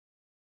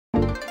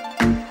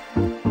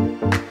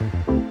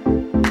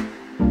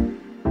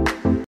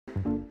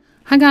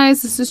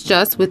guys, this is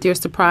Just with your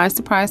surprise.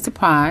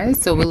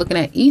 So we're looking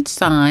at each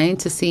sign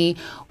to see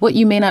what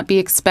you may not be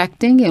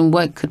expecting and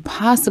what could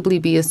possibly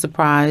be a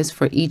surprise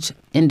for each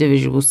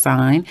individual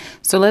sign.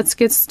 So let's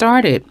get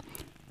started.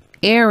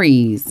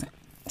 Aries.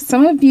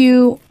 Some of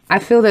you, I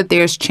feel that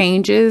there's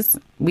changes.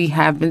 We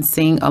have been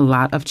seeing a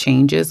lot of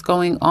changes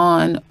going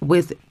on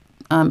with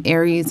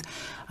Aries,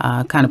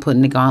 kind of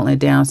putting the gauntlet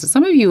down. So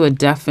some of you are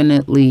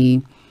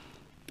definitely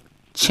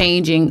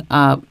changing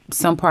up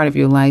some part of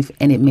your life,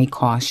 and it may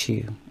cost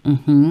you.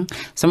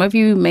 Some of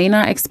you may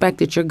not expect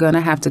that you're going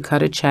to have to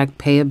cut a check,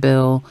 pay a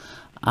bill,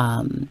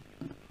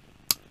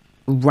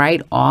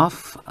 write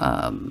off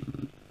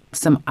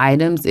some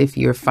items. If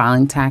you're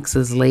filing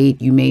taxes late,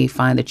 you may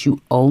find that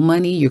you owe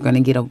money. You're going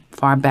to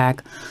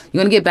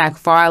get back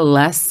far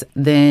less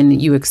than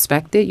you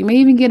expected. You may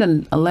even get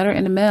a letter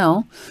in the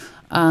mail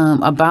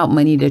about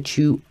money that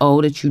you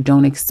owe that you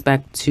don't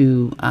expect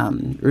to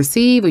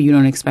receive, or you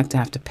don't expect to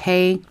have to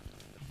pay,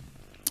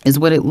 is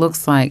what it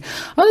looks like.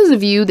 Others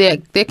of you,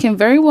 that there can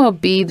very well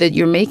be that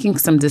you're making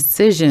some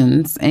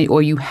decisions,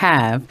 or you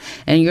have,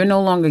 and you're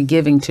no longer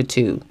giving to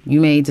two.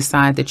 You may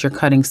decide that you're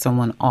cutting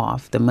someone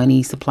off. The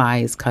money supply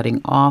is cutting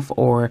off,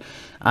 or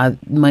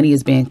money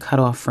is being cut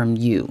off from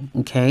you.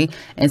 Okay.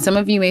 And some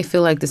of you may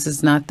feel like this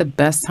is not the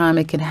best time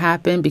it could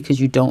happen because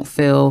you don't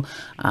feel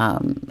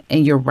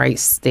in your right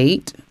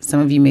state. Some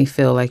of you may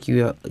feel like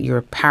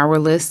you're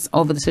powerless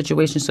over the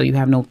situation. So you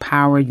have no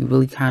power. You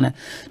really kind of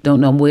don't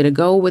know where to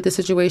go with the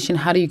situation.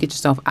 How do you get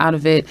yourself out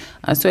of it?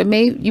 So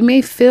you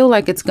may feel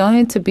like it's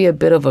going to be a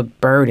bit of a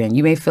burden.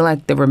 You may feel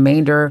like the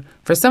remainder,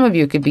 for some of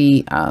you, it could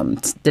be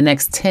the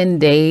next 10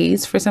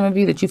 days. For some of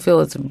you, that you feel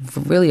it's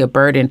really a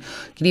burden.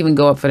 It could even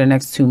go up for the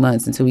next 2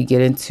 months until we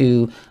get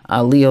into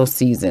Leo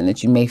season,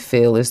 that you may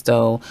feel as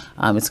though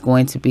it's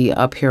going to be an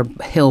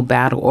uphill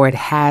battle, or it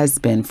has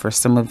been for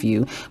some of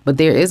you. But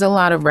there is a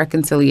lot of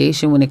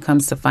reconciliation when it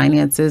comes to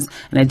finances.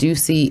 And I do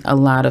see a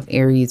lot of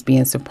Aries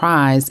being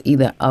surprised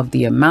either of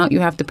the amount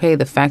you have to pay,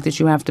 the fact that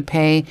you have to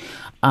pay,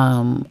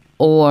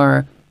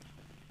 or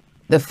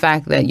the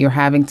fact that you're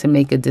having to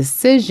make a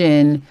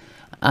decision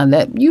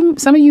that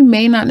some of you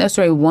may not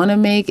necessarily want to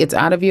make. It's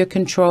out of your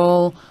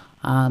control,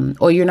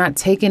 or you're not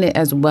taking it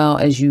as well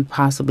as you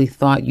possibly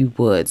thought you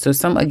would. So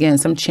some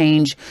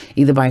change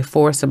either by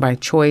force or by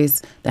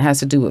choice that has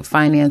to do with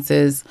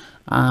finances,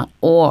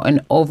 or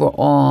an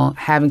overall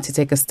having to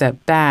take a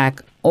step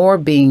back, or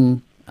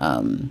being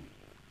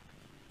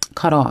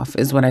cut off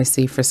is what I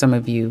see for some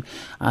of you.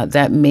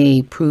 That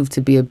may prove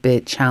to be a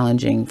bit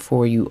challenging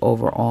for you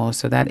overall.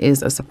 So that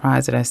is a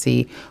surprise that I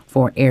see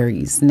for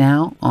Aries.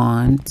 Now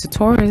on to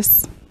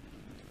Taurus.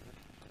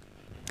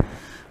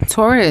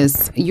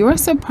 Taurus, your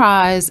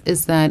surprise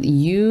is that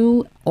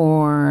you,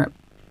 or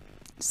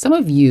some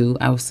of you,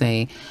 I would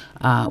say,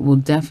 will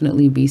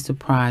definitely be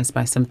surprised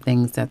by some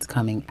things that's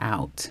coming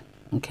out.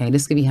 Okay,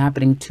 this could be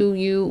happening to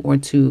you or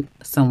to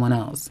someone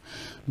else,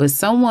 but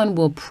someone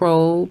will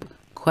probe,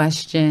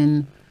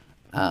 question,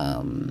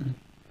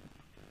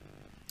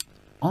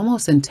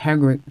 almost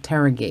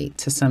interrogate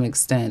to some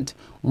extent,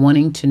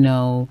 wanting to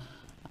know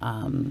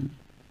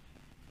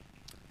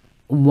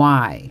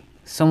why.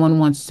 Someone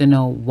wants to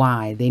know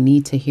why. They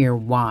need to hear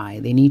why.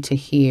 They need to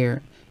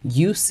hear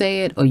you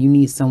say it, or you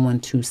need someone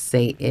to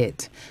say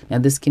it. Now,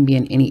 this can be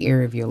in any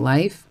area of your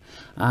life,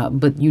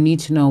 but you need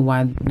to know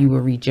why you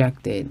were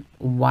rejected,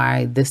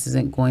 why this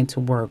isn't going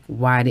to work.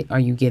 Why are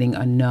you getting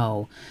a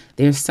no?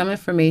 There's some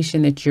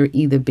information that you're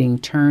either being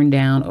turned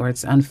down or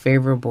it's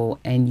unfavorable,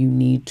 and you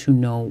need to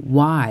know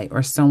why,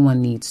 or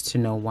someone needs to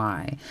know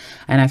why.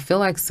 And I feel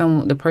like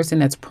the person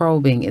that's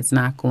probing is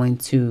not going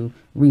to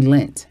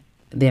relent.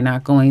 They're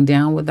not going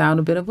down without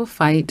a bit of a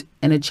fight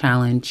and a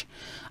challenge,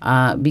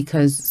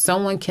 because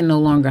someone can no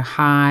longer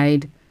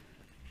hide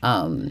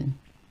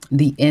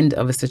the end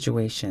of a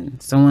situation.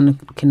 Someone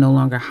can no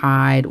longer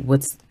hide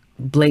what's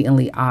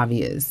blatantly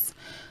obvious.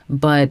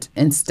 But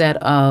instead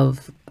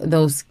of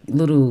those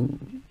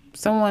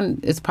someone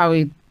is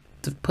probably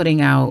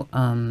putting out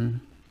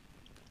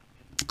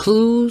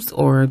clues,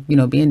 or,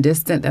 being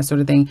distant, that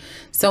sort of thing.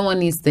 Someone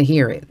needs to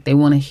hear it. They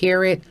want to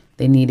hear it.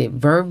 They need it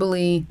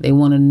verbally. They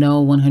want to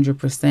know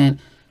 100%.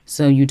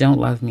 So you don't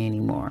love me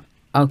anymore.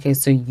 Okay,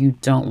 so you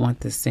don't want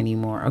this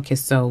anymore. Okay,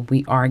 so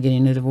we are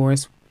getting a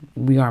divorce.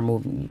 We are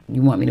moving.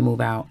 You want me to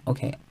move out?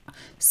 Okay.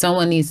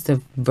 Someone needs to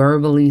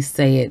verbally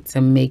say it to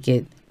make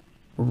it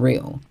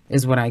real,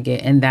 is what I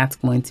get. And that's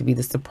going to be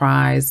the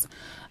surprise.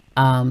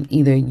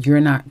 Either you're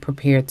not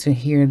prepared to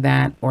hear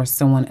that, or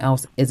someone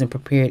else isn't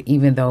prepared,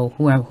 even though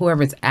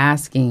whoever's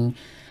asking,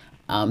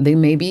 they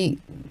may be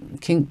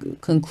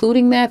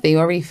concluding that they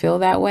already feel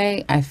that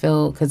way. I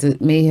feel because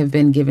it may have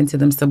been given to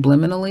them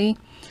subliminally.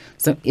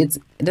 So it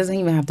doesn't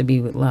even have to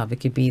be with love. It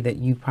could be that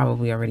you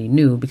probably already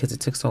knew because it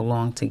took so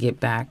long to get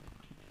back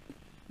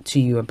to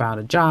you about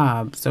a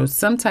job. So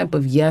some type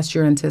of yes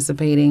you're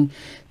anticipating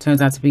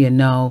turns out to be a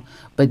no,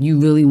 but you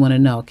really want to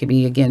know. It could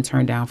be, again,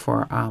 turned down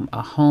for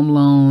a home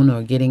loan,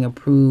 or getting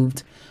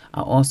approved,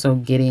 also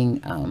getting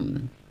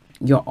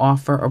your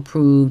offer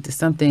approved,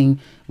 something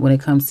when it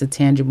comes to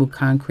tangible,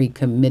 concrete,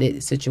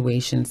 committed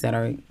situations that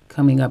are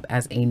coming up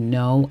as a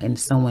no, and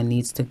someone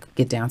needs to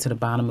get down to the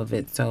bottom of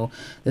it. So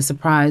the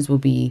surprise will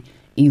be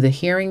either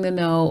hearing the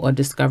no or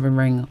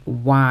discovering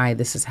why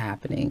this is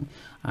happening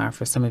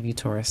for some of you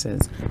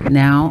Tauruses.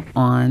 Now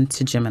on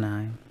to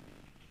Gemini.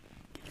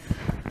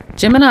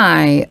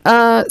 Gemini,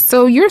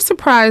 so your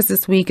surprise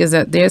this week is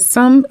that there's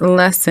some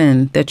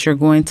lesson that you're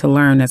going to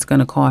learn that's going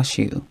to cost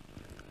you.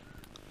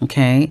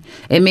 Okay,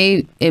 it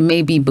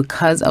may be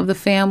because of the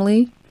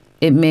family.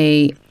 It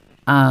may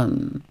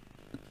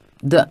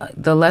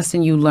the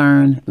lesson you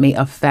learn may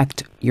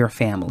affect your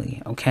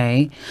family.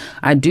 Okay,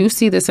 I do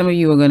see that some of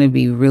you are going to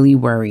be really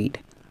worried.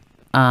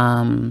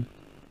 You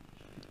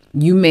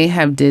may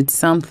have did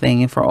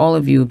something, and for all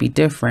of you, it would be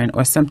different,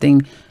 or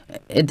something.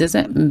 It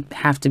doesn't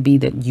have to be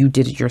that you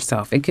did it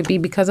yourself. It could be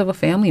because of a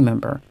family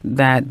member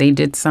that they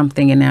did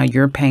something and now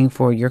you're paying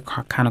for it. You're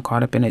kind of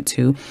caught up in it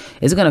too.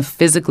 It's going to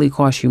physically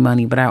cost you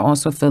money, but I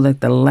also feel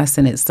like the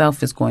lesson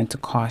itself is going to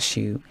cost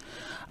you.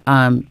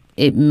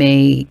 It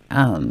may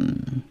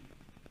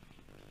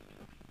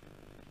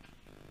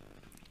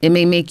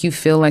make you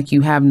feel like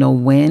you have no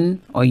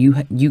win, or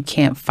you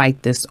can't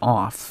fight this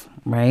off.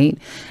 Right.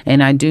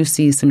 And I do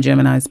see some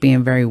Geminis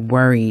being very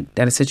worried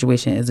that a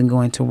situation isn't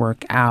going to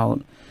work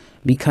out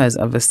because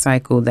of a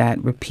cycle that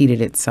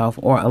repeated itself,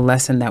 or a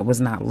lesson that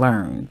was not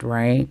learned.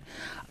 Right.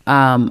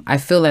 I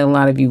feel that a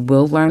lot of you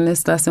will learn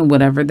this lesson,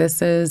 whatever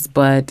this is,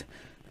 but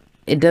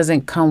it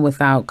doesn't come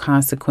without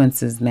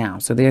consequences now.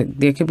 So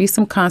there could be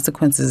some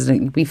consequences. It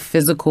could be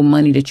physical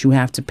money that you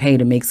have to pay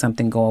to make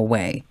something go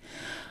away.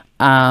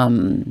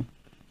 And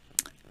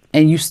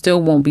you still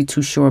won't be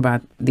too sure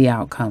about the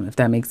outcome, if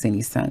that makes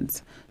any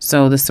sense.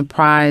 So the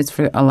surprise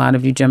for a lot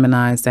of you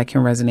Geminis that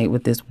can resonate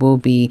with this will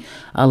be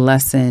a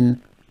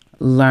lesson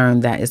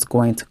learned that is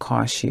going to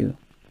cost you.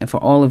 And for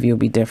all of you, it'll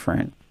be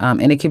different.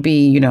 And it could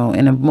be, in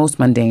a most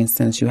mundane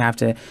sense, you have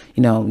to,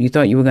 you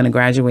thought you were going to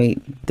graduate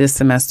this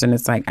semester, and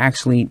it's like,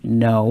 actually,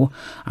 no,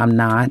 I'm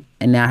not.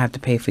 And now I have to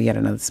pay for yet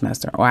another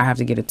semester, or I have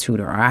to get a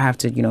tutor, or I have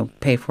to,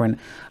 pay for an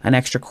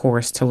extra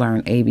course to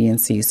learn A, B, and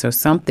C. So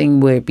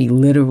something would be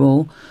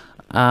literal.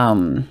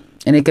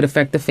 And it could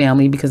affect the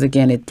family because,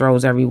 again, it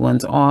throws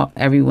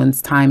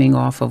everyone's timing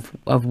off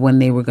of when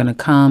they were going to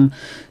come.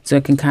 So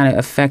it can kind of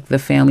affect the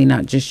family,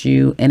 not just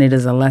you. And it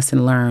is a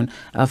lesson learned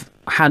of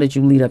how did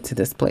you lead up to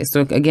this place.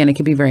 So, again, it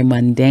could be very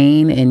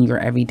mundane in your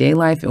everyday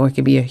life, or it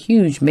could be a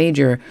huge,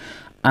 major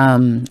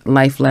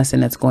life lesson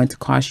that's going to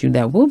cost you,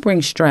 that will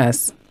bring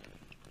stress.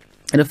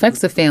 It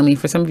affects the family.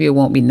 For some of you, it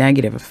won't be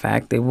negative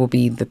effect. It will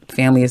be the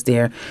family is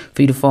there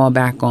for you to fall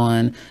back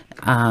on.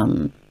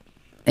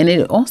 And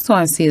it also,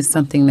 I see, is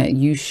something that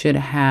you should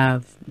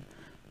have.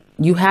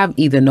 You have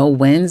either no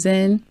wins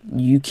in,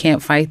 you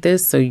can't fight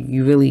this, so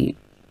you really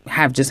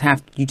just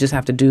have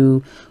to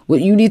do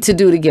what you need to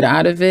do to get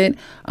out of it,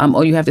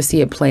 or you have to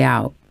see it play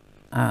out.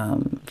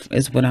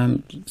 Is what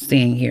I'm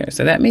seeing here.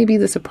 So that may be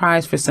the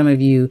surprise for some of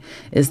you,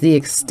 is the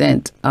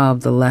extent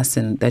of the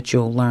lesson that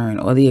you'll learn,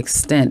 or the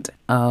extent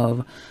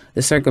of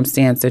the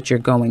circumstance that you're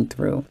going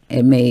through.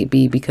 It may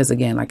be because,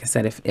 again, like I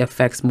said, it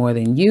affects more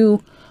than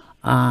you.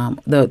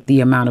 The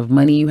amount of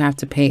money you have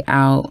to pay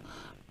out,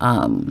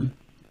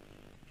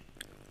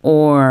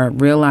 or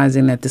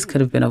realizing that this could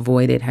have been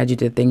avoided had you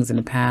did things in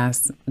the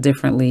past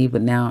differently,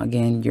 but now,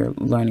 again, you're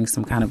learning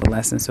some kind of a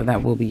lesson. So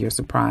that will be your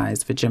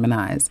surprise for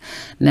Geminis.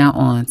 Now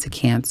on to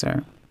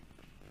Cancer.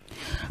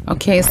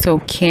 Okay, so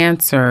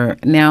Cancer.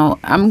 Now,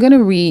 I'm going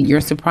to read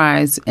your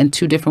surprise in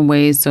two different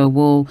ways, so it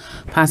will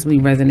possibly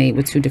resonate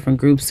with two different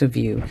groups of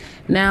you.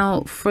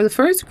 Now, for the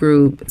first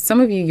group, some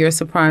of you, your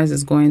surprise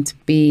is going to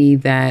be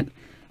that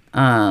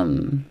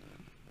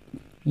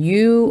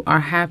you are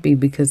happy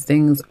because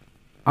things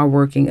are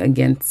working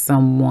against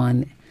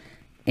someone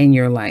in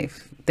your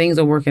life. Things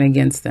are working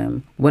against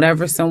them.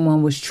 Whatever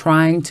someone was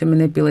trying to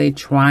manipulate,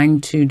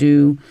 trying to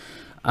do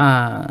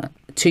to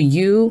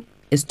you,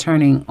 is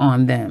turning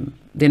on them.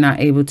 They're not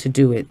able to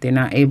do it. They're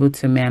not able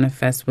to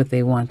manifest what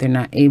they want. They're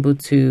not able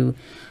to,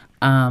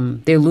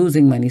 they're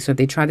losing money. So if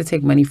they try to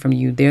take money from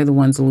you, they're the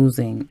ones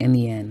losing in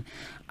the end.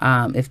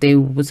 If they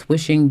was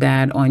wishing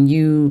bad on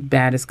you,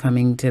 bad is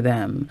coming to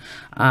them.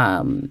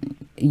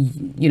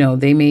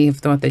 They may have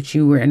thought that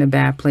you were in a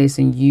bad place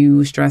and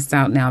you stressed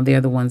out. Now they're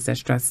the ones that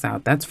stressed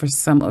out. That's for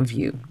some of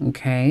you.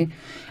 Okay.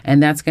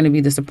 And that's going to be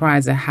the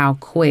surprise of how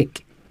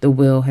quick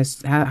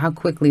how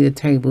quickly the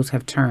tables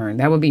have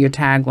turned. That would be your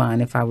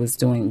tagline if I was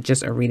doing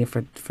just a reading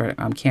for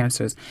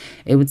Cancers.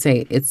 It would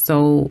say, it's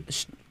so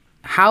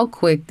how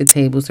quick the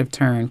tables have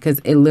turned, because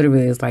it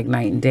literally is like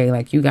night and day.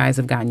 Like, you guys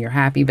have gotten your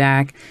happy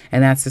back,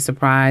 and that's the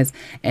surprise.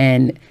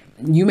 And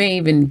you may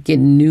even get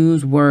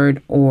news,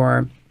 word,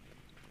 or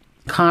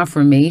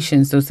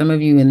confirmation. So some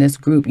of you in this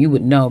group, you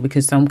would know,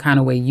 because some kind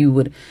of way you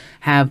would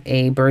have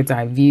a bird's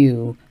eye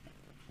view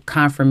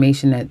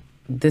confirmation that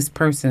this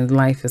person's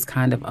life is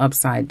kind of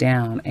upside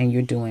down and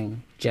you're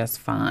doing just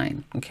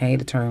fine. Okay,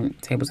 the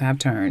tables have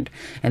turned,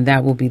 and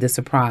that will be the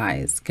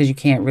surprise, because you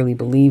can't really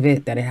believe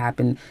it that it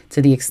happened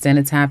to the extent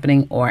it's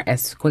happening or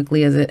as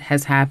quickly as it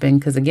has happened,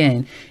 because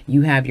again,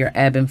 you have your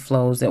ebb and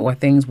flows, or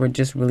things were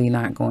just really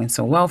not going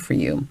so well for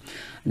you.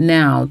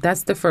 Now,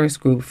 that's the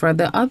first group. For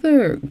the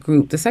other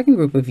group, the second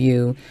group of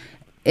you,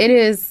 it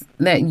is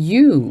that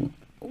you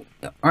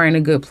are in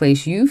a good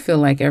place. You feel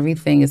like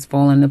everything is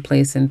falling into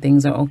place and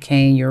things are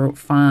okay and you're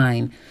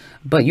fine.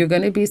 But you're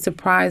going to be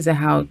surprised at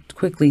how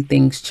quickly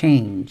things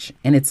change,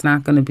 and it's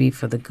not going to be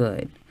for the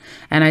good.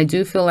 And I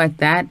do feel like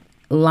that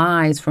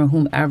lies from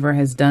whomever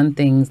has done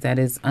things that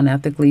is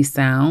unethically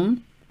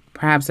sound,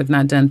 perhaps have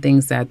not done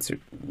things that's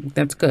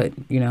good,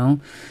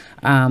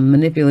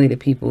 manipulated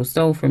people,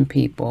 stole from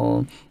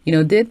people,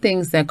 did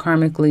things that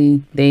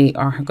karmically they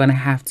are going to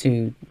have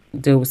to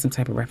deal with some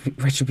type of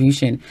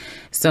retribution.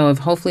 So if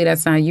hopefully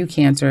that's not you,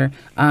 Cancer,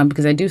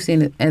 because I do see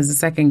it as the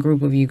second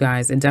group of you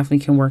guys, it definitely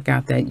can work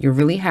out that you're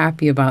really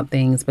happy about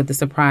things, but the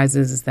surprise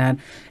is that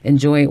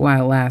enjoy it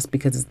while it lasts,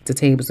 because the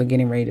tables are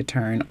getting ready to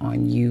turn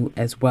on you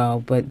as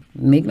well. But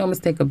make no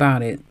mistake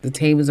about it, the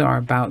tables are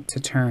about to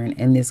turn,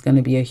 and it's going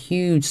to be a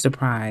huge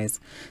surprise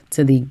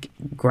to the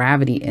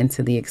gravity and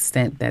to the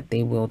extent that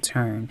they will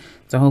turn.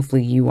 So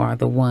hopefully you are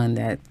the one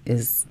that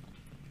is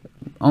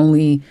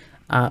only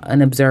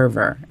an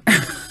observer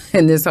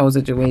in this whole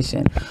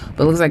situation.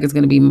 But it looks like it's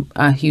going to be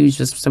a huge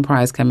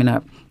surprise coming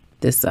up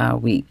this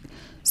week.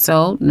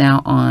 So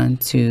now on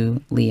to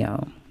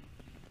Leo.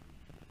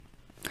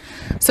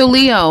 So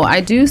Leo, I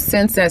do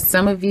sense that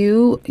some of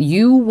you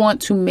want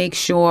to make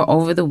sure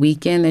over the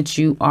weekend that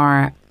you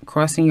are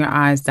crossing your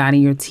I's,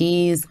 dotting your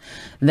T's,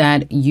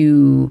 that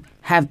you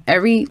have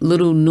every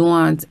little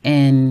nuance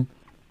and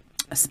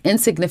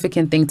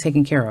insignificant thing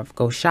taken care of.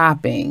 Go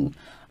shopping.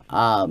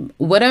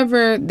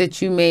 Whatever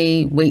that you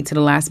may wait to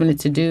the last minute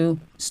to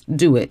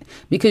do it,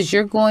 because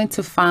you're going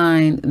to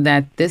find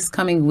that this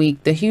coming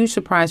week, the huge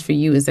surprise for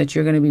you is that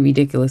you're going to be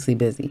ridiculously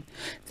busy.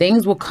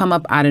 Things will come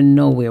up out of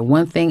nowhere,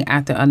 one thing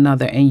after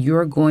another, and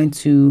you're going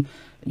to,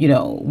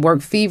 work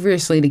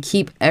feverishly to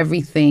keep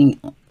everything,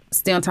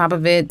 stay on top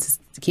of it,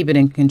 to keep it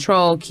in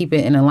control, keep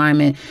it in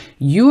alignment.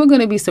 You are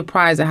going to be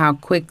surprised at how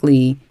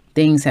quickly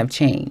things have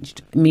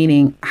changed,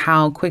 meaning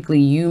how quickly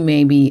you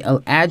may be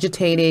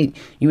agitated.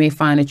 You may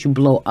find that you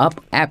blow up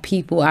at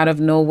people out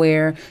of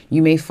nowhere.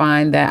 You may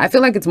find that, I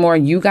feel like it's more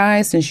you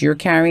guys, since you're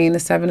carrying the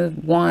Seven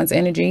of Wands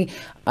energy.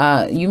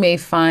 You may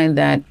find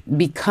that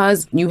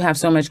because you have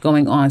so much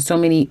going on, so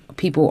many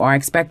people are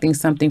expecting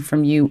something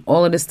from you,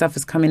 all of this stuff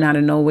is coming out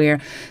of nowhere,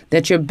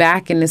 that you're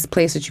back in this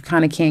place that you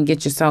kind of can't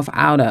get yourself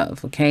out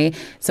of. Okay.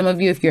 Some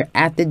of you, if you're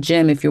at the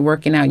gym, if you're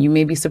working out, you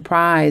may be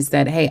surprised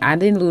that, hey, I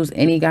didn't lose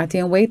any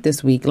goddamn weight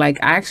this week. Like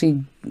I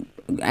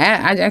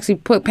actually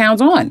put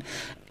pounds on.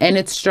 And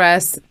it's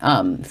stress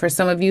for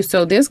some of you.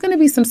 So there's going to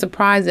be some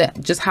surprise at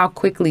just how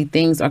quickly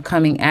things are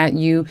coming at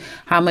you,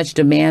 how much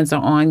demands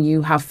are on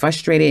you, how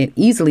frustrated and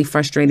easily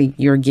frustrated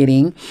you're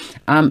getting.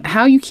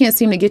 How you can't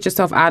seem to get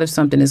yourself out of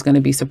something is going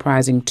to be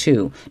surprising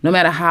too. No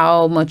matter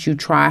how much you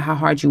try, how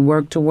hard you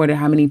work toward it,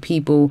 how many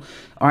people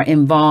are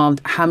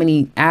involved, how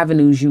many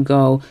avenues you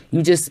go,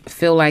 you just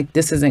feel like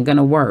this isn't going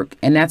to work.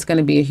 And that's going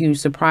to be a huge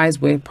surprise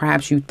where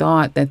perhaps you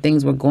thought that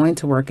things were going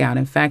to work out.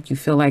 In fact, you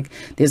feel like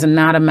there's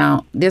not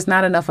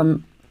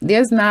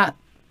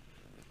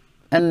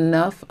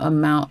enough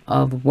amount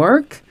of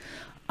work,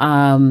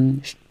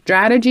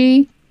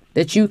 strategy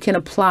that you can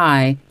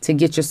apply to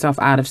get yourself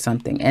out of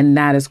something. And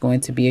that is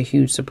going to be a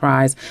huge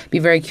surprise. Be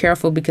very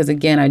careful, because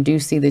again, I do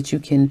see that you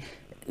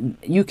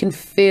can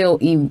feel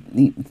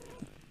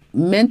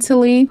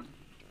mentally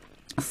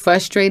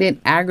frustrated,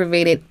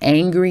 aggravated,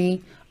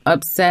 angry,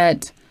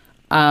 upset,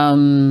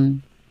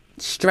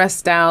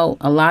 stressed out.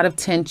 A lot of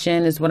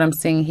tension is what I'm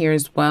seeing here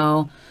as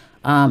well.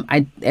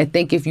 I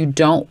think if you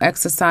don't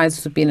exercise,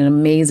 this would be an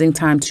amazing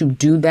time to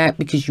do that,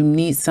 because you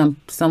need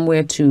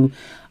somewhere to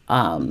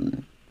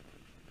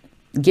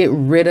get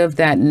rid of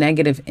that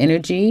negative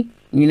energy.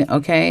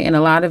 Okay. And a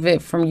lot of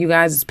it from you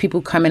guys is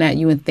people coming at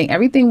you and think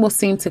everything will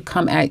seem to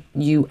come at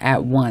you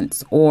at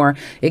once, or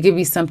it could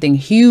be something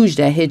huge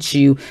that hits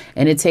you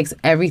and it takes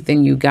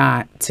everything you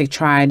got to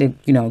try to,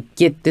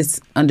 get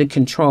this under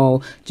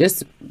control.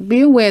 Just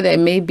be aware that it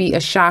may be a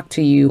shock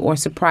to you or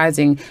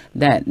surprising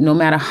that no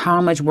matter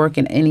how much work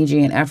and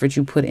energy and effort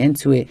you put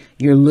into it,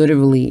 you're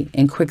literally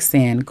in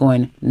quicksand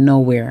going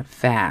nowhere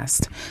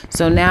fast.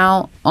 So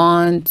now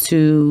on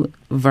to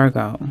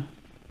Virgo.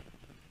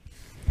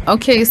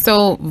 Okay,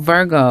 so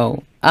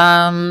Virgo,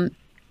 now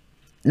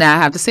I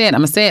have to say it.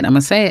 I'm going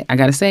to say it. I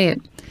got to say it.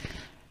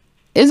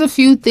 There's a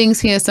few things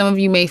here. Some of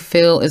you may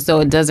feel as though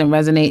it doesn't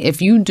resonate. If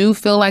you do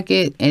feel like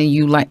it, and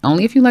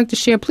only if you like to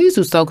share, please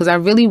do so, because I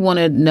really want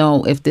to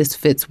know if this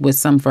fits with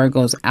some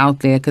Virgos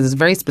out there, because it's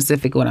very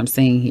specific what I'm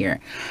saying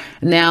here.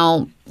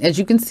 Now, as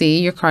you can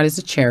see, your card is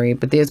a Chariot,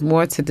 but there's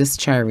more to this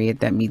Chariot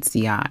that meets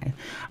the eye.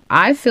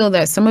 I feel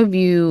that some of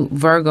you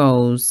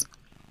Virgos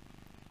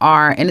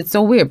are, and it's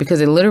so weird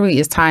because it literally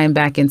is tying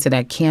back into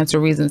that Cancer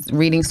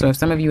reading. So if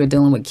some of you are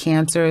dealing with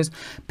Cancers,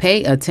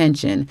 pay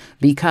attention,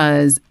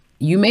 because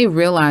you may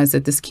realize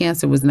that this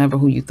Cancer was never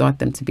who you thought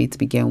them to be to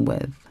begin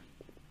with.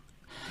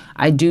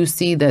 I do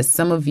see that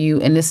some of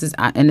you, and this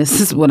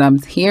is what I'm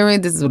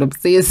hearing, this is what I'm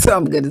seeing, so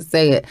I'm going to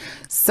say it.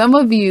 Some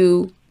of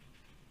you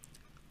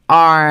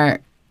are,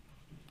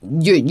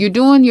 you're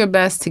doing your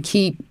best to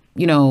keep,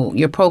 you know,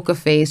 your poker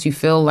face. You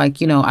feel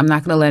like, you know, I'm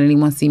not going to let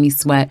anyone see me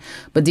sweat.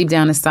 But deep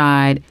down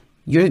inside,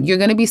 you're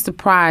going to be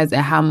surprised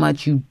at how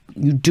much you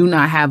do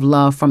not have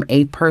love from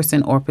a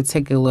person or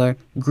particular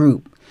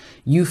group.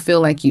 You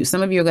feel like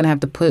some of you are going to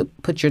have to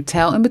put your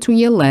tail in between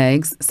your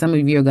legs. Some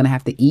of you are going to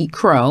have to eat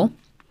crow.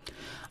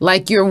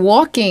 Like you're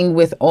walking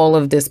with all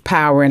of this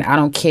power and I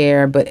don't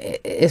care, but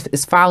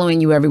it's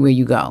following you everywhere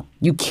you go.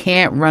 You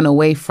can't run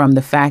away from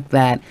the fact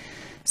that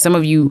some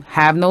of you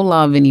have no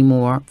love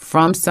anymore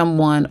from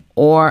someone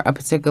or a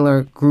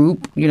particular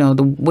group. You know,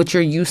 what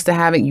you're used to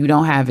having, you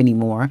don't have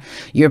anymore.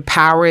 Your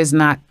power is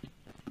not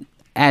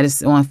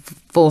on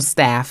full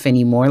staff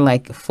anymore,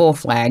 like full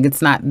flag.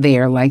 It's not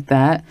there like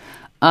that.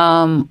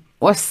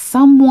 Or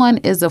someone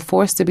is a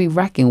force to be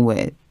reckoned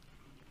with.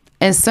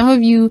 And some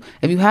of you,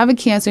 if you have a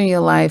Cancer in your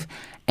life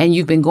and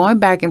you've been going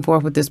back and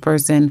forth with this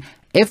person,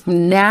 if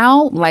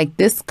now, like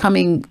this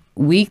coming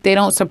week, they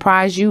don't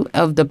surprise you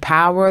of the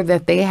power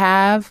that they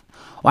have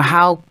or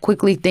how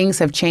quickly things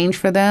have changed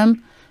for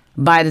them,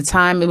 by the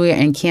time we're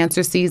in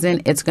Cancer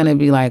season, it's going to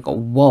be like,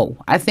 whoa.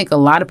 I think a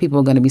lot of people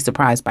are going to be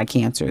surprised by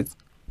Cancers,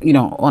 you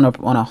know,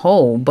 on a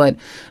whole. But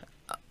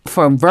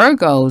for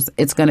Virgos,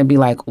 it's going to be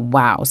like,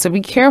 wow. So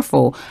be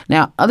careful.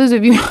 Now, others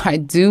of you, I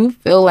do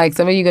feel like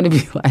some of you are going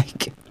to be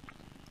like,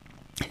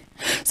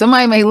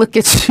 somebody may look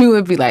at you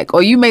and be like,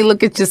 or you may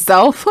look at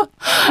yourself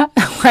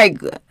like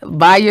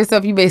by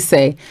yourself. You may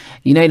say,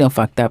 you know, you done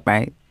fucked up,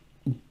 right?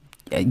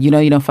 You know,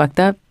 you done fucked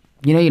up.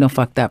 You know, you done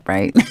fucked up,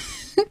 right?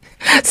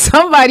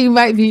 Somebody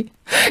might be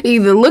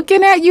either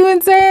looking at you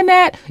and saying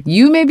that.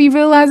 You may be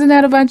realizing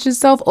that about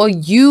yourself, or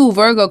you,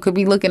 Virgo, could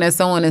be looking at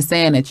someone and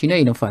saying that, you know,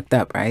 you done fucked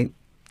up, right?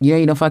 You know,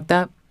 you done fucked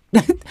up.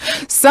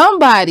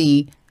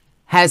 Somebody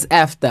has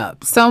effed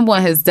up.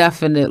 Someone has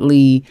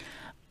definitely,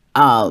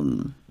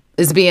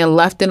 is being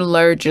left in a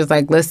lurch. It's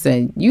like,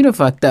 listen, you done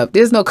fucked up.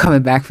 There's no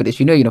coming back for this.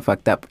 You know you done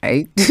fucked up,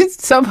 right?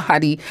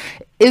 Somebody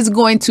is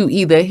going to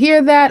either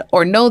hear that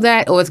or know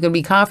that, or it's going to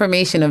be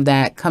confirmation of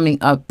that coming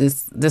up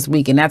this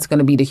week. And that's going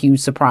to be the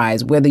huge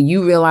surprise, whether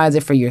you realize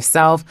it for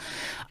yourself,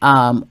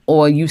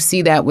 or you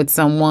see that with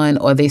someone,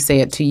 or they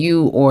say it to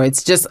you, or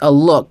it's just a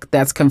look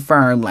that's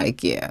confirmed,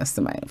 like, yeah,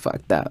 somebody done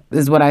fucked up.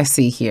 This is what I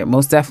see here,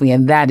 most definitely.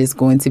 And that is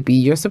going to be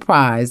your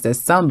surprise, that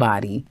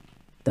somebody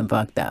done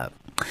fucked up.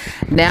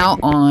 Now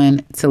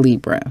on to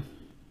Libra.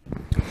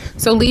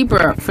 So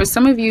Libra, for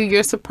some of you,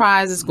 your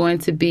surprise is going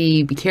to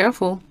be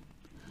careful.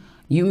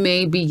 You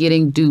may be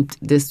getting duped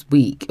this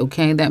week.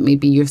 Okay, that may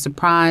be your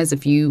surprise.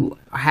 If you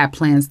have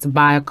plans to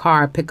buy a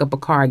car, pick up a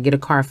car, get a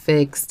car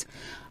fixed,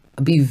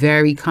 be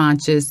very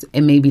conscious.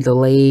 It may be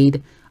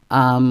delayed.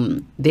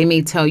 They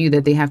may tell you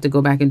that they have to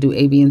go back and do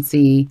A, B, and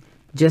C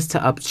just to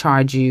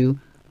upcharge you.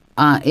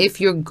 If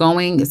you're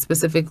going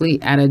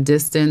specifically at a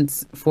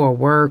distance for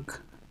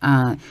work,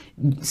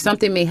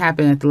 something may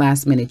happen at the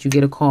last minute. You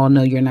get a call,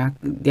 no, you're not,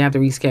 they have to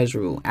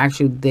reschedule.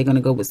 Actually, they're going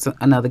to go with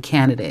another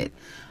candidate.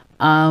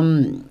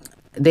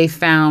 They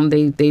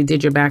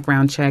did your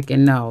background check,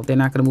 and no, they're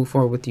not going to move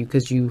forward with you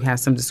because you have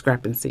some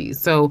discrepancies.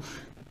 So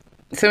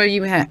some of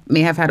you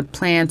may have had a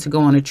plan to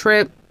go on a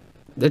trip.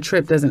 The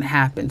trip doesn't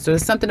happen. So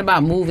it's something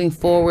about moving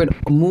forward,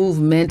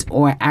 movement,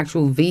 or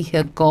actual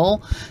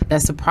vehicle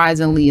that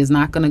surprisingly is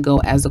not going to go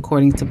as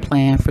according to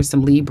plan for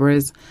some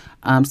Libras.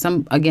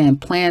 Again,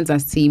 plans I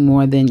see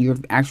more than your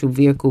actual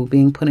vehicle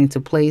being put into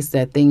place,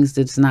 that things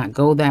does not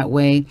go that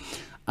way.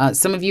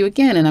 Some of you,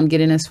 again, and I'm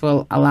getting this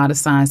for a lot of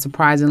signs,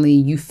 surprisingly,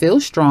 you feel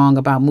strong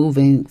about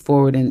moving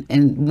forward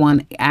in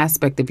one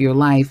aspect of your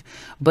life,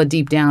 but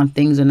deep down,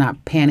 things are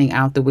not panning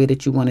out the way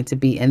that you want it to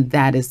be. And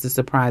that is the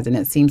surprise. And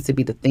that seems to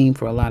be the theme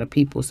for a lot of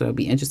people. So it'll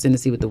be interesting to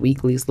see what the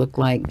weeklies look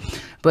like.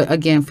 But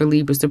again, for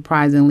Libra,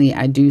 surprisingly,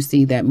 I do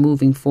see that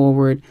moving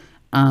forward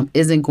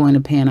isn't going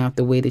to pan out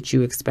the way that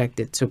you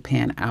expect it to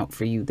pan out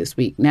for you this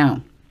week.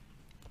 Now,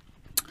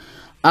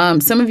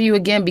 some of you,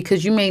 again,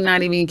 because you may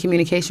not even get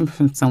communication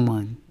from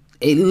someone.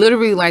 It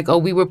literally like, oh,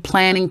 we were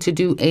planning to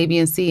do A, B,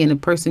 and C, and the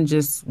person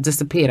just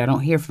disappeared. I don't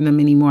hear from them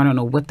anymore. I don't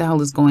know what the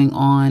hell is going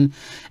on.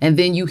 And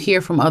then you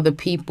hear from other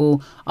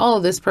people,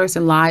 oh, this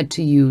person lied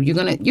to you. You're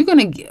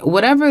gonna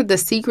whatever the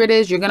secret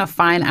is, you're gonna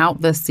find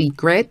out the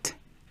secret,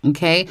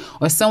 okay?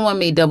 Or someone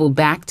may double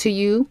back to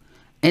you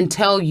and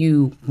tell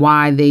you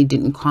why they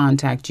didn't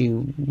contact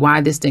you, why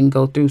this didn't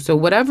go through. So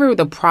whatever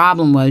the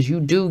problem was, you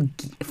do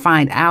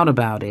find out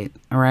about it,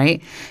 all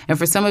right? And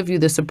for some of you,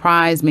 the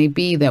surprise may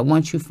be that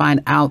once you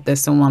find out that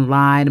someone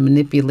lied,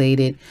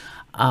 manipulated,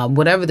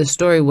 whatever the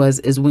story was,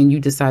 is when you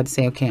decide to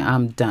say, okay,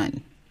 I'm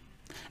done.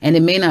 And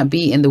it may not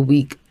be in the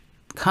week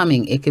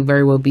coming. It could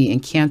very well be in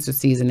Cancer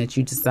season that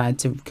you decide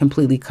to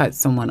completely cut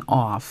someone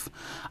off.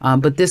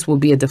 But this will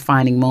be a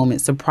defining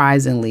moment.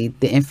 Surprisingly,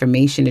 the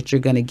information that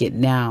you're going to get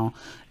now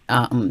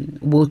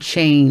will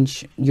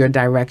change your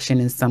direction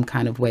in some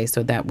kind of way.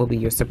 So that will be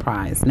your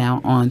surprise.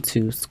 Now on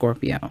to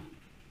Scorpio.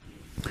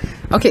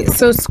 Okay,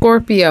 so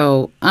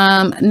Scorpio,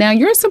 now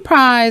your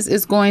surprise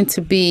is going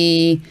to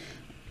be,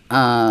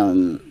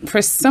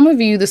 for some of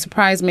you, the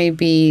surprise may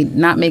be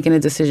not making a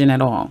decision at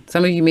all.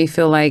 Some of you may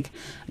feel like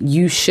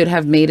you should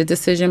have made a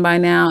decision by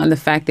now, and the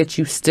fact that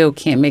you still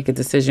can't make a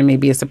decision may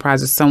be a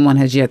surprise, or someone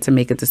has yet to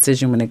make a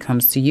decision when it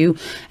comes to you.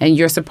 And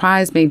your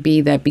surprise may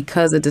be that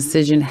because a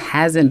decision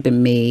hasn't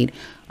been made,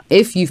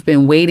 if you've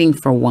been waiting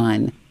for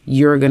one,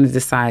 you're going to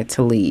decide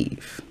to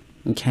leave.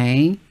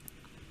 Okay?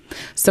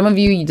 Some of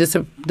you,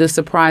 the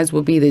surprise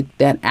will be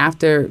that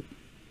after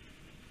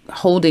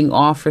holding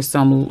off for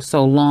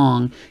so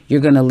long,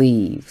 you're going to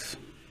leave.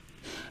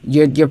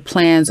 Your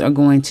plans are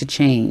going to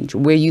change.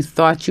 Where you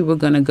thought you were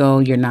going to go,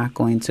 you're not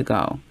going to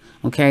go.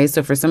 Okay,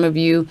 so for some of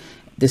you,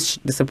 the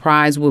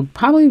surprise will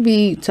probably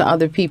be to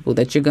other people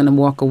that you're going to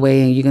walk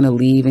away and you're going to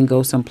leave and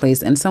go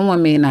someplace. And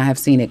someone may not have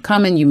seen it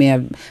coming. You may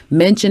have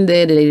mentioned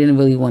it and they didn't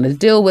really want to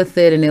deal with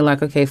it. And they're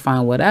like, okay,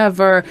 fine,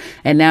 whatever.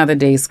 And now the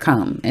day's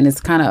come. And it's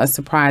kind of a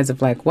surprise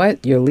of like,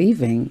 what? You're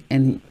leaving?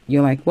 And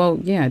you're like, well,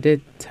 yeah, I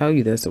did tell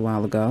you this a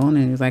while ago.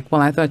 And he's like,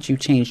 well, I thought you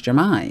changed your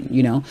mind,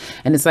 you know?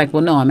 And it's like,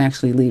 well, no, I'm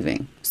actually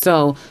leaving.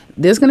 So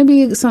there's going to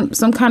be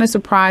some kind of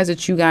surprise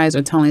that you guys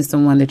are telling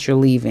someone that you're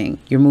leaving.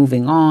 You're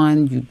moving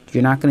on.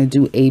 You're not going to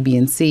do A, B,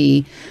 and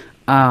C.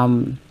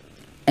 And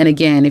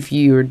again, if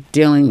you're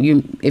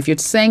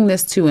saying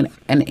this to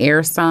an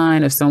air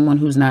sign of someone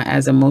who's not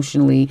as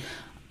emotionally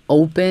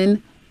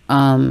open,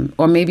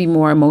 or maybe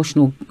more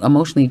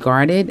emotionally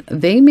guarded,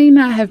 they may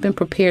not have been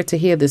prepared to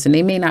hear this, and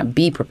they may not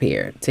be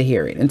prepared to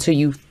hear it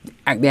until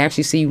they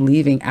actually see you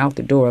leaving out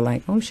the door.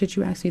 Like, oh shit,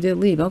 you actually did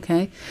leave.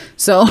 Okay.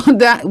 So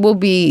that will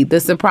be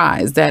the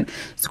surprise, that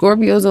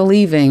Scorpios are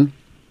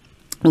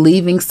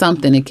leaving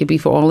something. It could be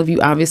for all of you,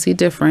 obviously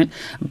different,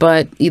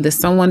 but either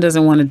someone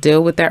doesn't want to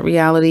deal with that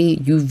reality.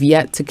 You've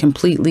yet to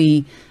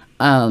completely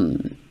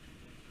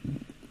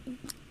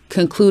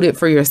conclude it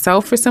for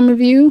yourself. For some of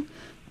you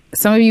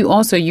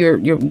also,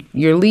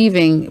 you're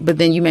leaving, but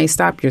then you may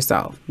stop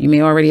yourself. You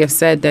may already have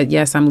said that,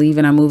 yes, I'm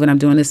leaving, I'm moving, I'm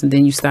doing this. And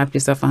then you stop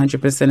yourself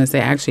 100% and say,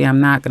 actually, I'm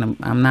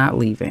not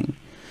leaving.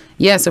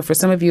 Yeah. So for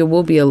some of you, it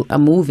will be a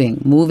moving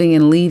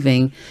and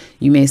leaving.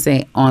 You may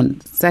say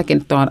on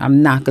second thought,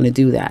 I'm not going to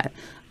do that.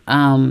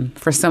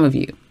 For some of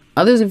you,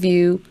 others of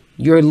you,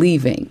 you're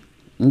leaving.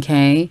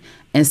 Okay.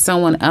 And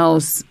someone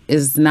else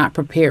is not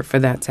prepared for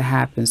that to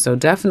happen. So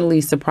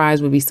definitely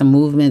surprise would be some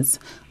movements,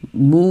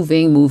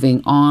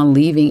 moving on,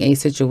 leaving a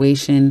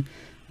situation,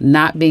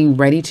 not being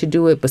ready to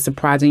do it, but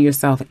surprising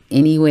yourself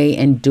anyway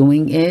and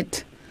doing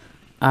it.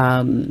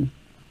 Others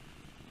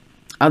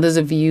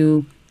of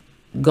you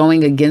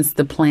going against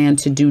the plan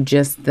to do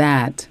just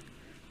that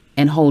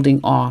and holding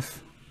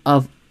off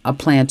of a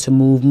plan to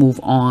move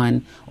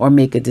on or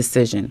make a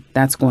decision.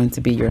 That's going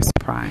to be your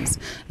surprise.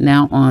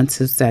 Now on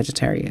to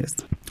Sagittarius.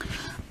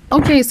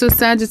 Okay, so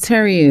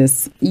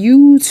Sagittarius,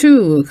 you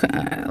too,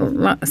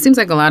 seems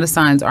like a lot of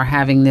signs are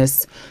having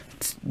this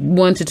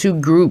 1 to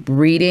 2 group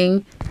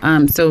reading.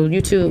 So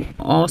you two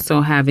also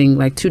having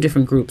like 2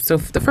 different groups. So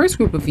the first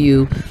group of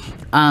you,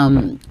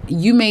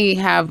 you may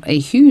have a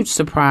huge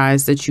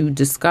surprise that you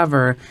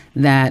discover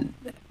that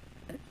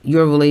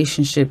your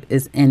relationship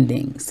is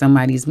ending.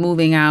 Somebody's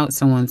moving out,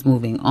 someone's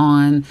moving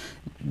on.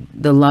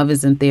 The love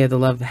isn't there. The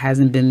love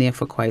hasn't been there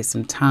for quite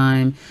some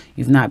time.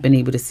 You've not been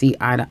able to see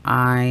eye to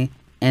eye.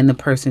 And the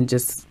person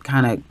just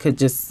kind of could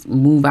just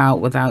move out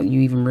without you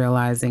even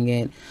realizing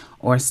it,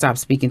 or stop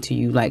speaking to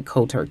you like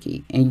cold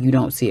turkey, and you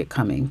don't see it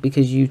coming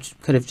because you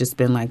could have just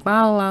been like,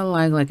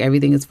 like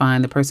everything is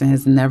fine. The person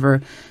has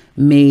never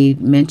made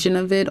mention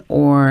of it,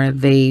 or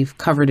they've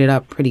covered it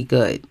up pretty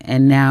good.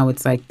 And now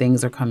it's like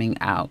things are coming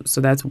out.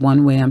 So that's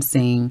one way I'm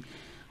seeing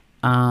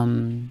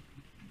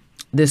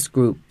this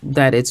group,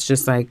 that it's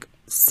just like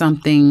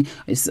something.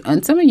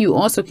 And some of you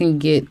also can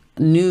get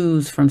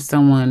news from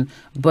someone,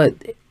 but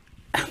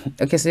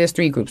okay, so there's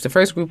 3 groups. The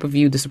first group of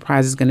you, the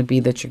surprise is going to be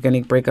that you're going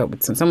to break up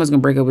with someone's going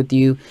to break up with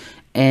you,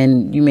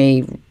 and you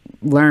may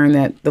learn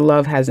that the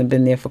love hasn't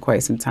been there for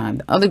quite some time.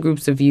 The other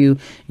groups of you,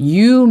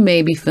 you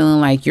may be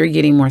feeling like you're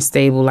getting more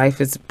stable. Life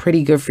is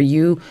pretty good for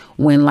you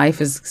when life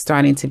is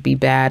starting to be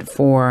bad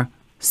for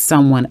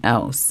someone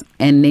else,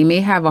 and they may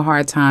have a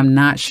hard time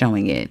not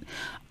showing it.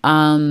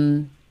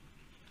 I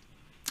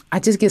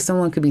just get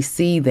someone could be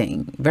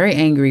seething, very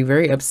angry,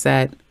 very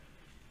upset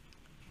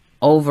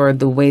over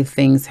the way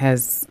things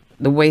has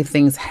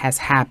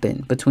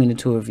happened between the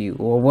 2 of you,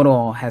 or what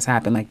all has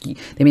happened. Like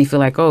they may feel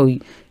like, oh,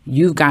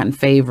 you've gotten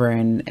favor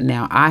and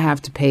now I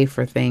have to pay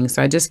for things.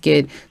 So I just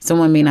get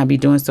someone may not be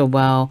doing so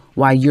well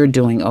while you're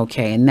doing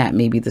okay. And that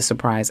may be the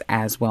surprise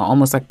as well.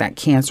 Almost like that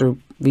Cancer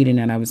reading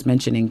that I was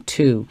mentioning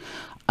too.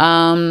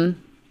 The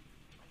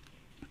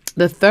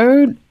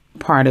third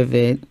part of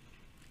it,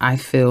 I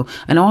feel.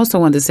 And I also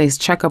wanted to say,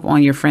 check up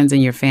on your friends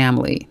and your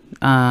family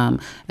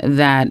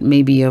that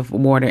may be of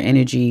water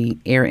energy,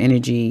 air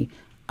energy.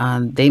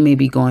 They may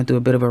be going through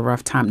a bit of a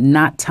rough time,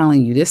 not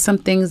telling you. There's some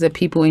things that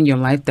people in your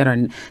life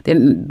that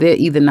they're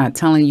either not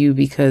telling you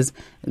because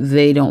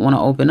they don't want to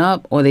open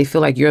up, or they feel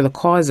like you're the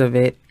cause of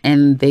it.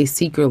 And they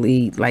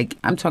secretly, like,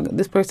 I'm talking,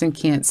 this person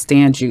can't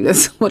stand you.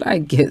 That's what I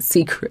get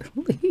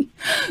secretly.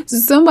 So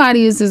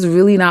somebody is just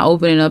really not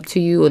opening up to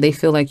you, or they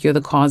feel like you're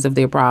the cause of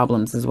their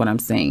problems, is what I'm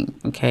saying.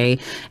 Okay.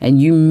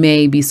 And you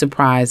may be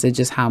surprised at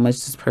just how much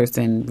this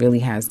person really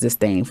has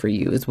disdain for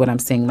you, is what I'm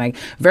saying. Like,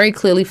 very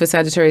clearly for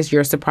Sagittarius,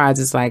 your surprise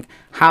is like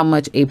how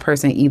much a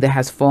person either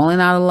has fallen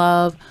out of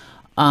love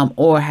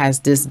or has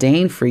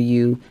disdain for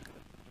you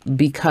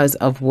because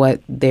of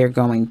what they're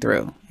going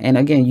through. And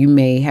again, you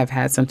may have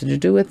had something to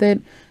do with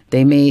it.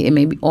 It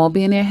may all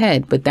be in their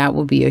head, but that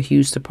will be a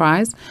huge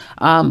surprise.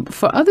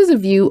 For others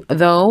of you,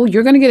 though,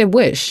 you're going to get a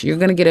wish. You're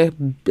going to get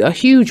a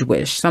huge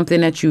wish, something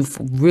that you've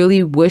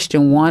really wished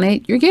and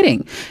wanted, you're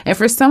getting. And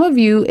for some of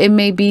you, it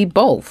may be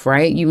both,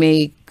 right? You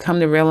may come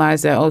to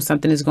realize that, oh,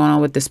 something is going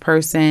on with this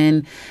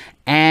person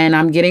and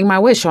I'm getting my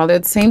wish all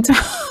at the same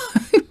time.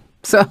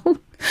 So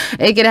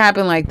it could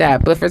happen like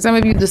that. But for some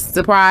of you, the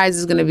surprise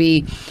is going to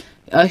be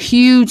a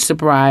huge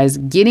surprise,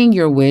 getting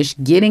your wish,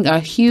 getting a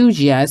huge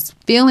yes,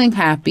 feeling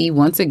happy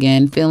once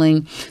again,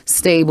 feeling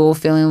stable,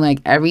 feeling like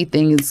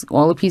everything is,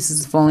 all the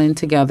pieces falling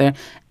together.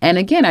 And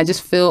again, I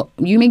just feel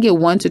you may get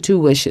 1 to 2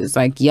 wishes,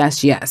 like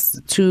yes, yes,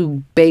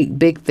 2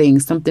 big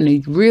things, something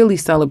to really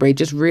celebrate,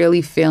 just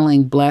really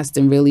feeling blessed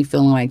and really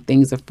feeling like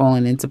things are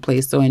falling into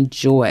place. So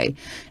enjoy.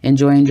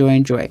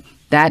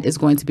 That is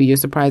going to be your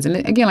surprise. And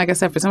again, like I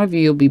said, for some of you,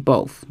 you'll be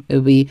both.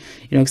 It'll be,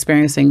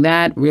 experiencing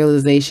that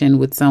realization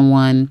with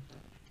someone,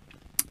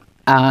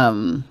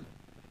 and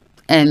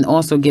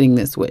also getting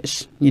this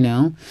wish,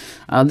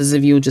 Others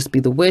of you will just be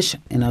the wish,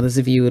 and others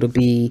of you, it'll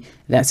be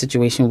that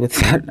situation with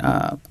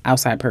that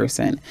outside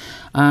person.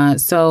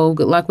 So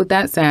good luck with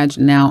that, Sag.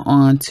 Now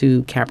on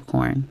to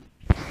Capricorn.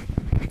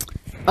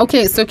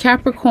 Okay, so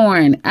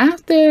Capricorn,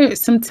 after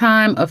some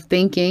time of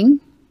thinking,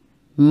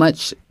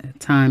 much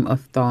time of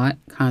thought,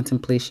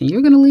 contemplation,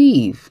 you're going to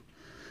leave.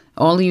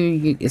 All of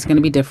you, it's going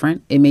to be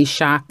different. It may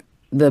shock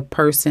the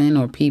person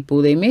or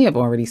people. They may have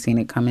already seen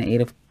it coming.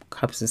 8 of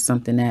Cups is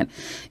something that,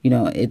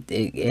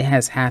 it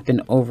has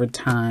happened over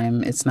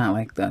time. It's not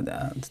like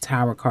the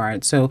Tower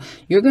card. So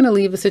you're going to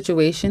leave a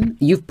situation.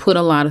 You've put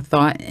a lot of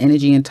thought,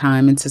 energy, and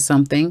time into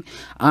something.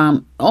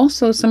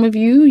 Also, some of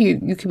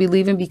you could be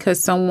leaving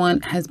because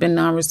someone has been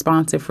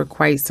non-responsive for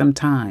quite some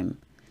time.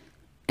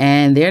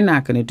 And they're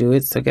not going to do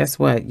it. So guess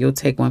what? You'll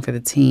take one for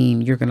the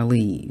team. You're going to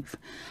leave.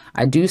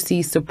 I do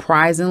see,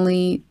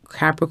 surprisingly,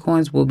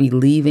 Capricorns will be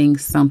leaving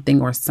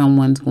something, or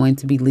someone's going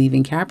to be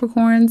leaving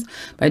Capricorns.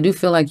 But I do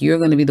feel like you're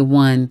going to be the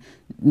one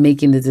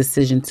making the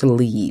decision to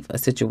leave a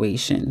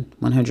situation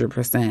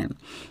 100%.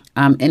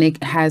 And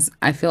it has,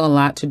 I feel, a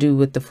lot to do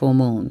with the full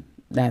moon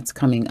that's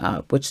coming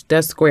up, which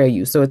does square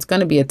you. So it's going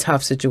to be a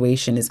tough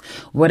situation. Is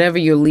whatever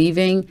you're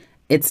leaving,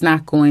 it's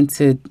not going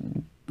to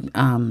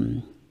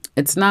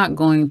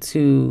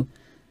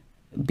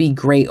be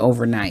great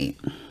overnight.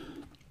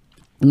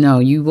 No,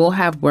 you will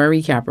have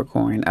worry,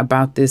 Capricorn,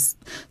 about this.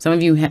 Some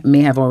of you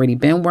may have already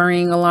been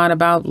worrying a lot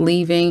about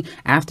leaving.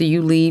 After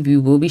you leave, you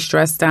will be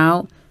stressed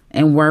out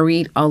and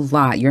worried a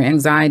lot. Your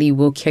anxiety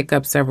will kick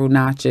up several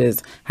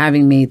notches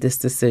having made this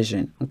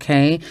decision,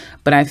 okay?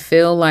 But I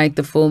feel like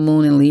the full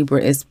moon in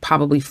Libra is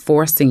probably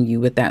forcing you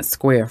with that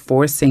square,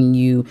 forcing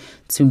you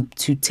to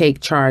take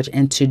charge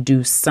and to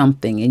do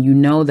something. And you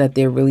know that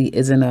there really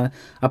isn't a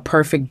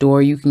perfect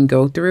door you can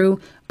go through,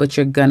 but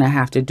you're gonna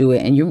have to do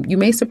it. And you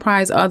may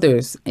surprise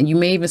others, and you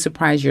may even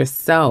surprise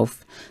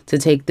yourself to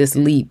take this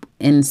leap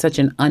in such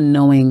an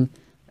unknowing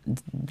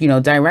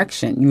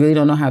direction. You really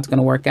don't know how it's going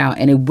to work out.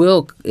 And it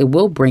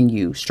will bring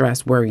you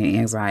stress, worry, and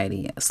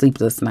anxiety,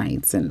 sleepless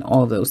nights, and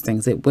all of those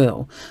things. It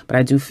will. But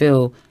I do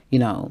feel,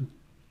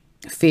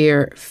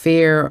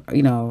 fear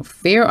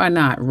or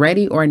not,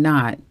 ready or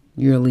not,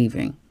 you're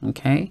leaving.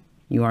 Okay.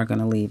 You are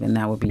going to leave, and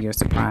that will be your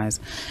surprise.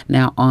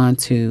 Now on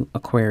to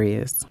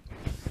Aquarius.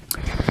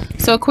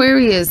 So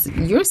Aquarius,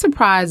 your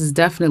surprise is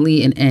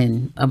definitely an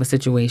end of a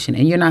situation,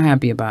 and you're not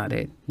happy about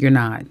it. You're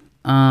not.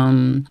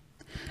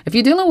 If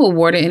you're dealing with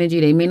water energy,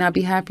 they may not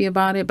be happy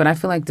about it, but I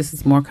feel like this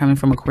is more coming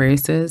from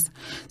Aquariuses.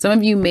 Some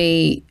of you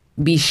may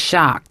be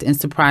shocked and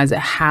surprised at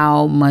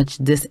how much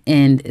this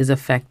end is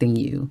affecting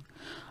you.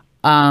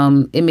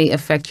 It may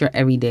affect your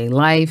everyday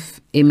life.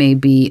 It may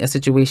be a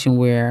situation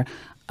where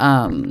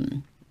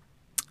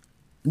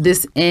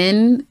this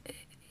end,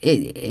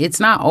 it's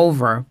not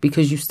over,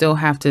 because you still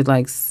have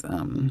to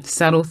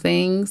settle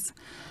things.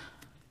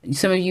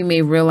 Some of you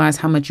may realize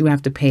how much you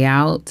have to pay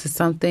out to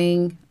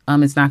something.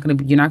 It's not going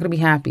to be, you're not going to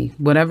be happy.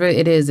 Whatever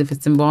it is, if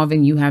it's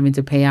involving you having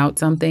to pay out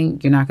something,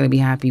 you're not going to be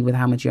happy with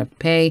how much you have to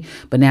pay.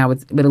 But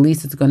at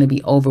least it's going to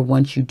be over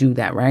once you do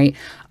that, right?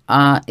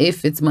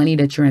 If it's money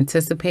that you're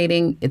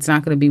anticipating, it's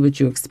not going to be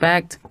what you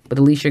expect, but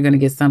at least you're going to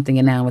get something,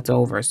 and now it's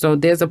over. So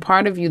there's a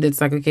part of you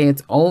that's like, okay,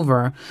 it's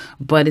over,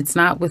 but it's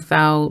not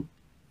without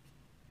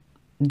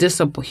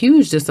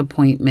huge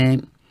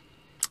disappointment,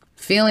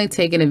 feeling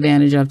taken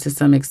advantage of to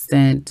some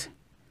extent,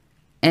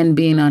 and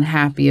being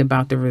unhappy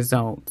about the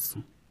results.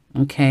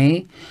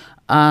 Okay.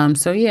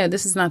 So yeah,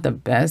 this is not the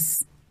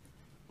best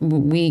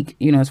week,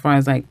 as far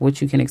as like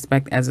what you can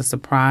expect as a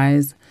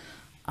surprise.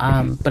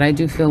 But I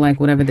do feel like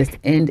whatever this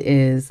end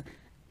is,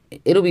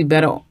 it'll be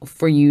better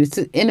for you.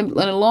 In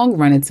the long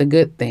run, it's a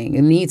good thing.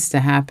 It needs to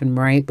happen,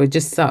 right? But it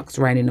just sucks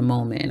right in the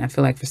moment. And I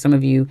feel like for some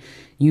of you,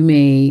 you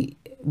may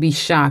be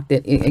shocked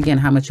at, again,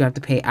 how much you have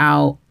to pay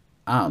out.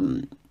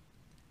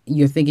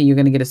 You're thinking you're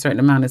going to get a certain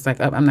amount. It's like,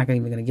 oh, I'm not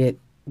even going to get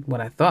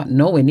what I thought,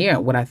 nowhere near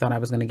what I thought I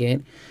was going to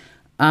get.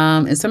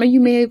 And some of you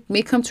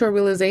may come to a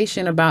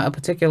realization about a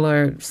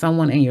particular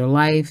someone in your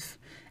life,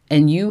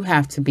 and you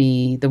have to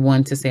be the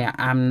one to say,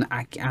 I'm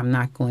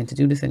not going to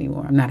do this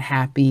anymore. I'm not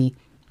happy.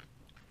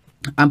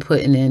 I'm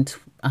putting in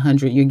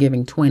 100. You're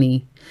giving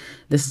 20.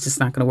 This is just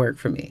not going to work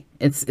for me.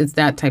 It's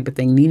that type of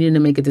thing. Needing to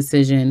make a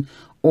decision,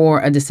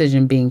 or a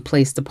decision being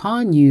placed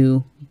upon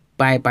you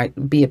by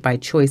be it by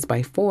choice,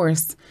 by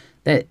force,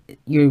 that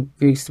you're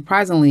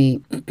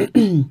surprisingly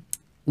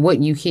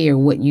what you hear,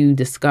 what you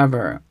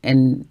discover,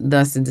 and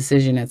thus the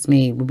decision that's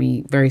made will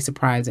be very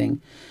surprising,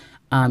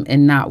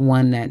 and not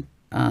one that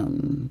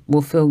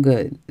will feel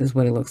good, is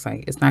what it looks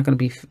like. It's not going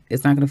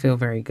to feel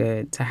very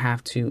good to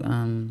have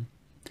to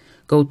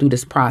go through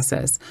this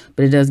process,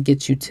 but it does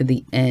get you to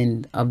the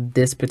end of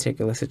this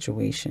particular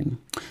situation.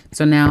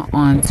 So now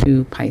on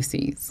to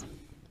Pisces.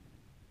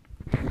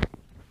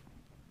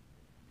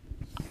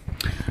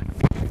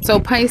 So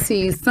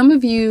Pisces, some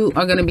of you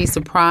are going to be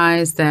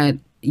surprised that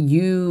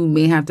you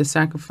may have to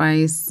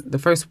sacrifice. The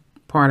first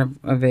part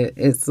of it,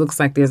 it looks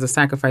like there's a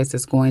sacrifice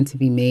that's going to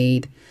be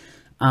made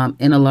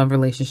in a love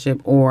relationship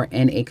or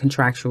in a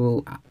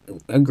contractual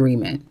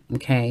agreement.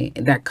 Okay,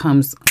 that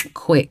comes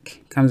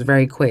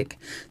very quick.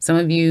 Some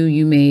of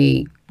you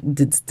may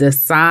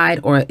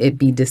decide, or it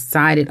be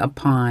decided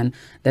upon,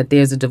 that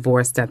there's a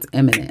divorce that's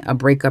imminent. A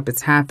breakup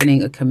is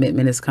happening. A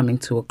commitment is coming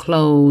to a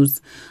close.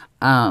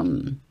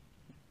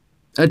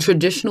 A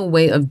traditional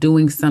way of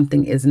doing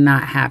something is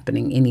not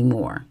happening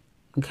anymore.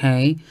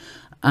 Okay.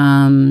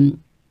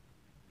 And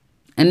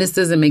this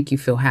doesn't make you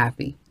feel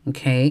happy.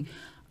 Okay.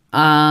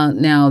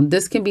 Now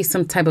this can be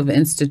some type of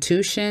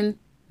institution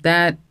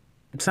that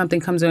something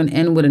comes to an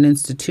end with an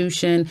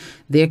institution.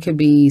 There could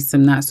be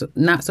some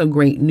not so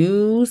great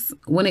news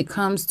when it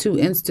comes to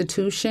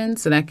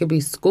institutions. So that could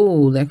be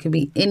school, that could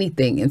be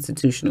anything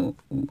institutional,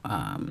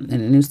 in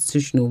an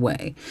institutional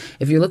way.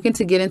 If you're looking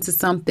to get into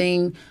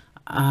something,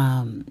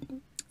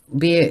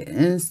 be it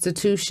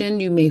institution,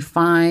 you may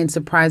find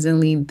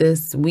surprisingly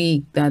this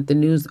week that the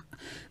news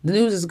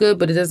is good,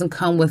 but it doesn't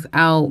come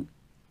without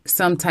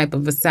some type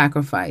of a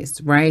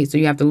sacrifice, right? So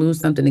you have to lose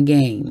something to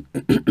gain.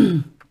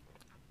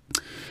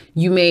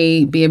 You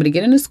may be able to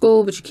get into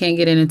school, but you can't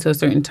get in until a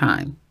certain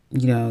time.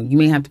 You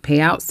may have to pay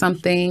out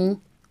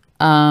something.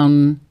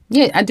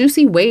 Yeah, I do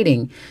see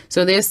waiting.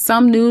 So there's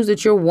some news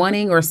that you're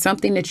wanting, or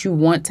something that you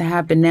want to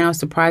happen now.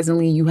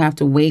 Surprisingly, you have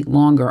to wait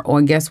longer,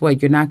 or guess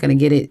what? You're not going to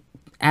get it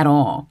at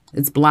all.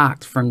 It's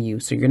blocked from you.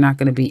 So you're not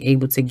going to be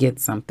able to get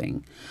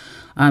something.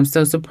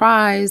 So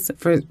surprise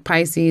for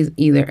Pisces,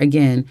 either,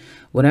 again,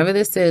 whatever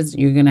this is,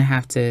 you're going to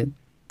have to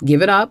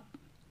give it up.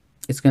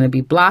 It's going to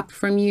be blocked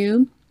from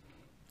you.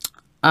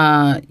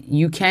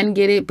 You can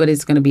get it, but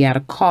it's going to be at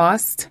a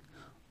cost,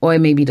 or it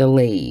may be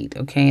delayed.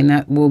 Okay. And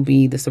that will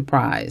be the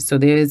surprise. So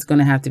there's going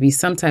to have to be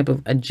some type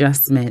of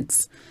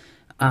adjustments,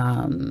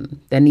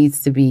 that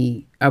needs to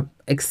be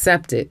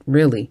accepted,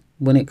 really,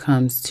 when it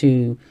comes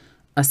to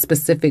a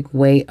specific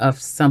way of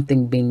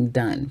something being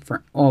done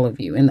for all of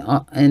you,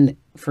 and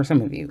for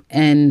some of you,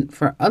 and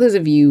for others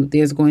of you,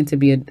 there's going to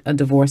be a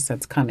divorce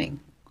that's coming.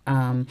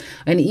 And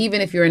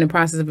even if you're in the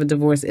process of a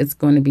divorce, it's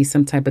going to be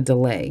some type of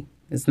delay.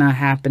 It's not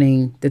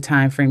happening the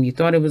time frame you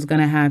thought it was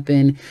going to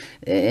happen,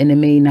 and it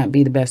may not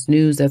be the best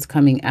news that's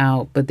coming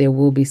out, but there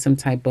will be some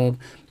type of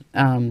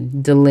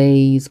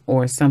delays,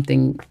 or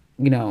something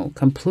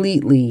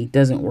completely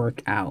doesn't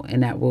work out,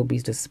 and that will be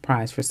the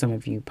surprise for some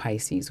of you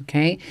Pisces.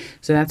 Okay,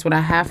 so that's what I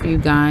have for you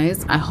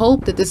guys. I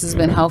hope that this has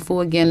been helpful.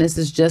 Again, this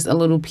is just a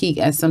little peek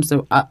at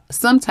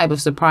some type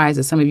of surprise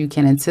that some of you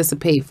can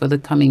anticipate for the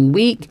coming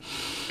week.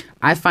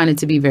 I find it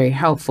to be very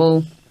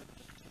helpful,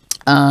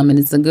 and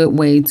it's a good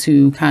way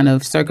to kind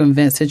of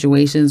circumvent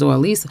situations, or at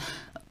least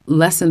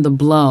lessen the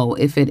blow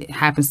if it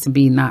happens to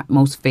be not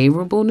most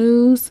favorable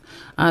news.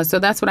 So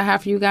that's what I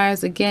have for you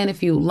guys. Again,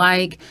 if you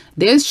like,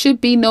 there should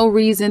be no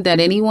reason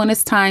that anyone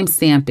is time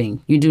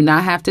stamping. You do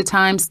not have to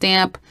time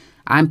stamp.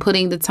 I'm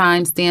putting the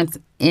time stamps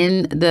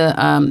in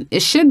the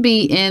it should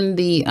be in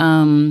the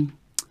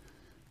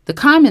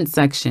comment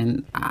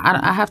section.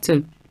 I have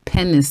to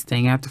pin this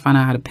thing. I have to find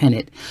out how to pin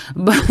it,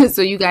 but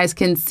so you guys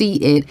can see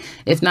it.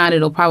 If not,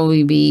 it'll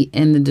probably be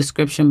in the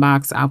description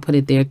box. I'll put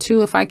it there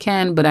too if I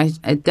can, but I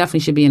definitely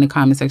should be in the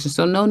comment section.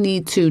 So no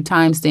need to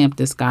timestamp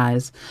this,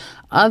 guys.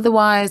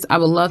 Otherwise, I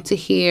would love to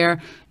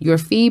hear your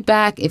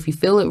feedback. If you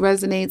feel it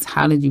resonates,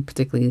 how did you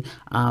particularly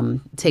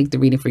take the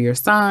reading for your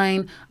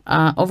sign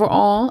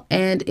overall?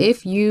 And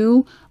if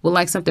you would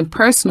like something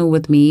personal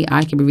with me,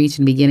 I can be reached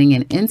in the beginning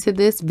and into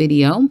this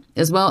video,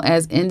 as well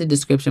as in the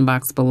description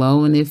box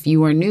below. And if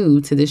you are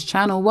new to this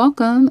channel,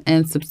 welcome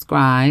and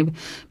subscribe,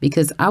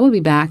 because I will be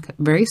back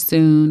very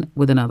soon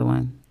with another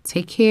one.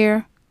 Take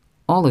care,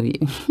 all of you.